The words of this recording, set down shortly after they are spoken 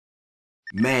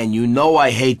Man, you know I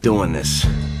hate doing this,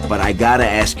 but I gotta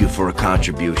ask you for a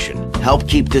contribution. Help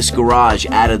keep this garage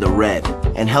out of the red,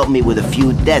 and help me with a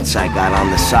few debts I got on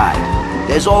the side.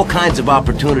 There's all kinds of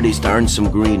opportunities to earn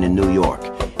some green in New York.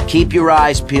 Keep your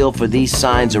eyes peeled for these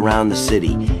signs around the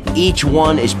city. Each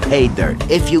one is pay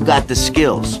dirt, if you got the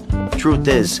skills. Truth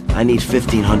is, I need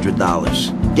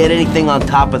 $1,500. Get anything on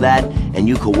top of that, and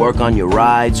you could work on your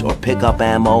rides or pick up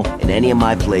ammo in any of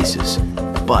my places.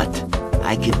 But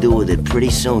I could do with it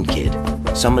pretty soon, kid.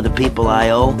 Some of the people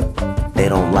I owe, they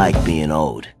don't like being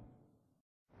owed.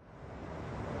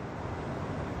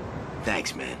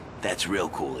 Thanks, man. That's real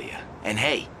cool of you. And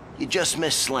hey, you just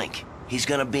missed Slink. He's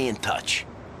gonna be in touch.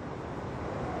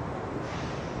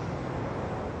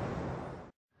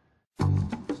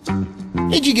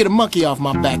 Need you to get a monkey off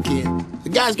my back, kid. The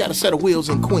guy's got a set of wheels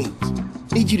in Queens.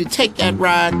 Need you to take that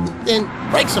ride, then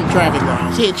break some traffic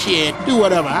laws, hit shit, do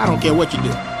whatever. I don't care what you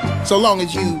do. So long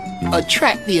as you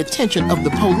attract the attention of the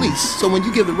police, so when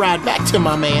you give the ride back to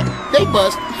my man, they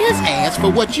bust his ass for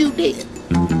what you did.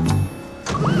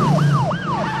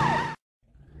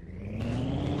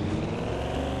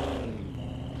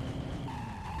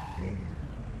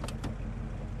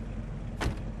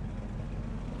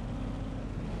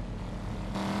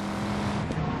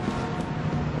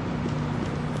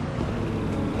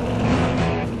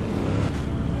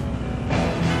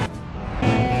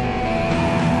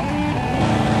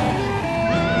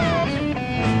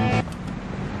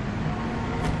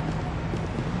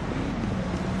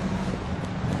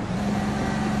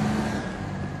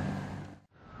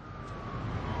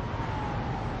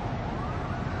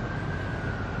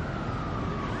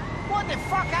 What the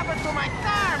fuck happened to my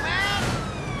car, man?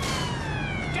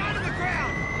 Down to the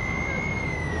ground!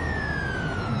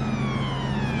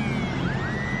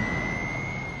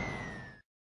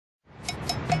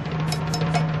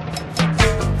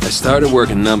 I started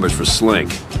working numbers for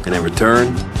Slink, and in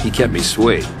return, he kept me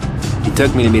sweet. He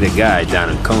took me to meet a guy down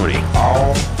in Coney.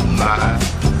 All my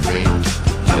friends,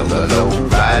 you're the low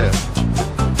rider.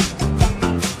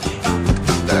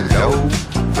 The low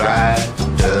rider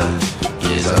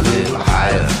is a little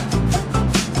higher.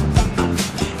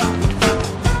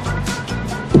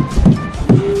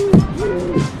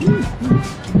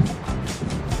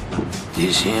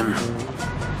 This him?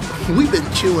 We've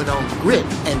been chewing on grit,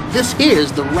 and this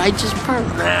here's the righteous pearl.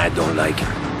 Nah, I don't like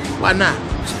him. Why not?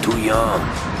 He's too young.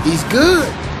 He's good.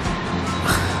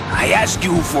 I asked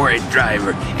you for it,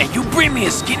 driver, and you bring me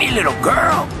a skinny little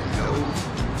girl.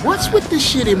 What's with this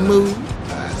shitty mood?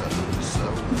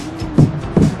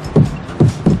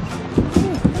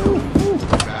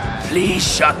 Please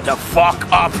shut the fuck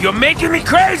up. You're making me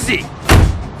crazy.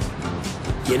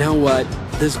 You know what?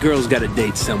 This girl's got a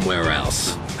date somewhere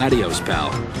else. Adios,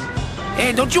 pal.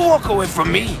 Hey, don't you walk away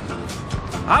from me.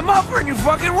 I'm offering you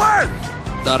fucking work.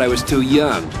 Thought I was too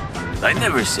young. I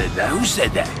never said that. Who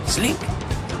said that? Slink?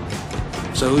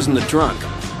 So who's in the trunk?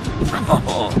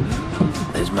 Oh,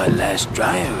 there's my last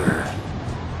driver.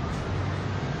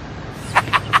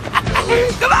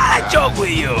 Come on, I joke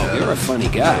with you. You're a funny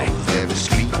guy.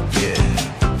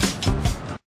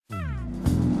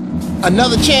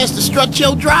 Another chance to strut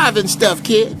your driving stuff,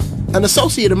 kid. An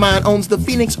associate of mine owns the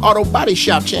Phoenix Auto Body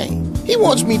Shop chain. He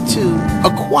wants me to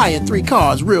acquire 3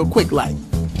 cars real quick like.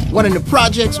 One in the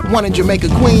projects, one in Jamaica,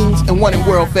 Queens, and one in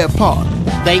World Fair Park.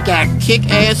 They got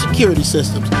kick-ass security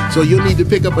systems, so you'll need to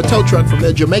pick up a tow truck from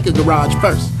their Jamaica garage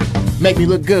first. Make me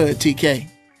look good, TK.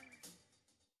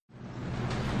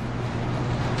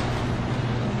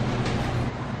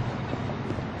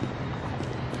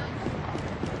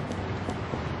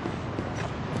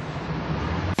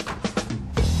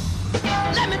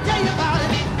 Let me tell you about it.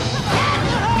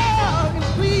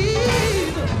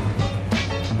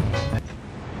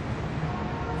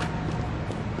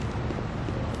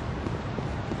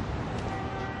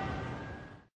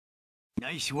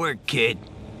 Nice work, kid.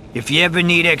 If you ever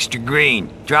need extra green,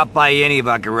 drop by any of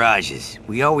our garages.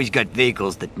 We always got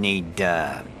vehicles that need,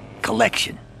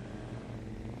 collection.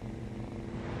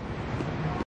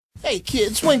 Hey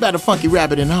kid, swing by the Funky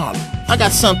Rabbit in Harlem. I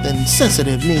got something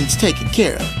sensitive needs taken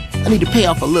care of. I need to pay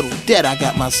off a little debt I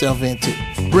got myself into.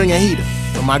 Bring a heater.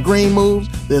 When my green moves,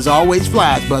 there's always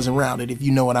flies buzzing around it, if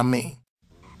you know what I mean.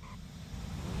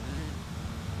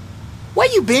 Where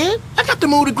you been? I got to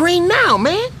move to green now,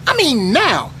 man. I mean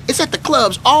now. It's at the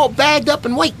clubs all bagged up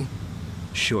and waiting.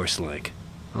 Sure, Slink.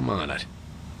 I'm on it.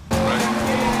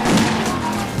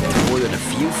 More than a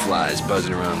few flies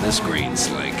buzzing around this green,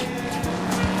 Slink.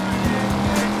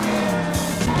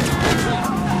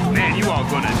 Man, you all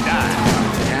gonna die.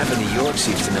 Half of New York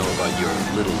seems to know about your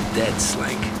little dead,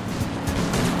 Slink.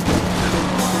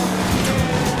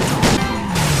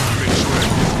 Make sure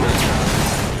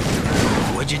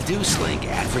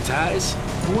like, advertise?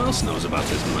 Who else knows about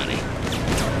this money?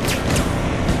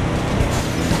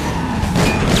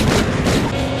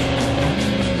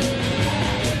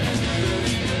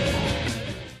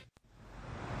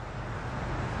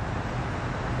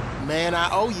 Man, I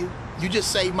owe you. You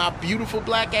just saved my beautiful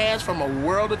black ass from a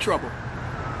world of trouble.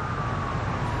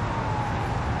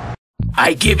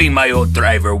 I giving my old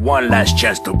driver one last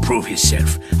chance to prove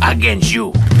himself against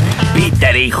you. Beat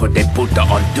that hijo de puta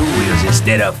on 2 wheels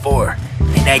instead of 4.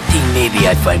 And I think maybe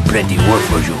I find plenty work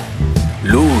for you.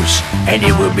 Lose, and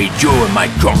it will be you in my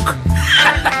trunk.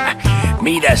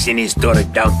 Meet us in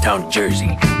historic downtown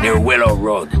Jersey, near Willow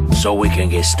Road, so we can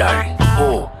get started.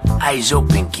 Oh, eyes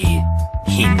open, kid.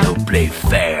 He no play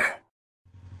fair.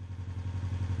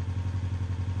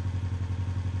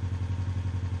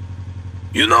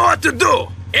 You know what to do.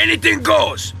 Anything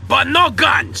goes, but no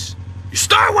guns. You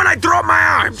start when I drop my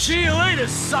arms. See you later,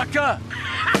 sucker!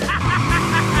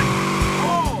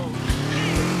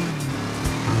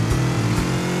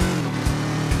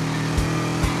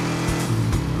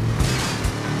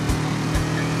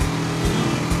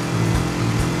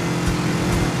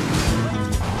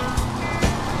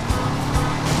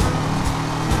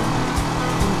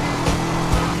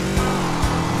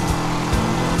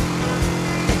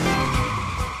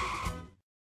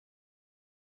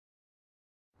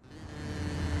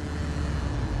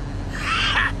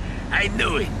 I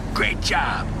knew it. Great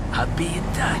job. I'll be in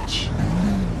touch.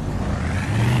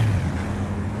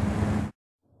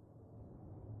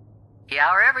 The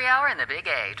hour every hour in the Big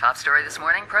A. Top story this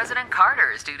morning, President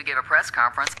Carter is due to give a press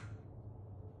conference.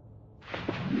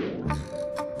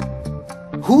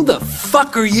 Who the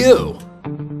fuck are you?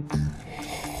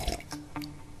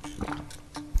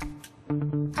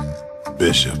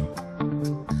 Bishop.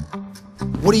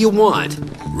 What do you want?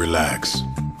 Relax.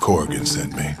 Corrigan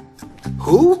sent me.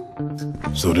 Who?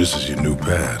 So this is your new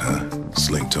pad, huh?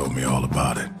 Slink told me all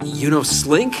about it. You know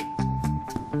Slink?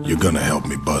 You're gonna help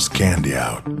me bust Candy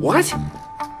out. What?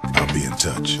 I'll be in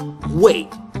touch.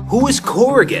 Wait, who is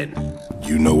Corrigan?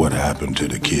 You know what happened to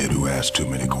the kid who asked too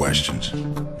many questions?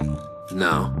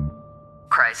 No.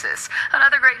 Crisis.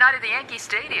 Another great night at the Yankee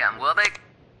Stadium. Will they...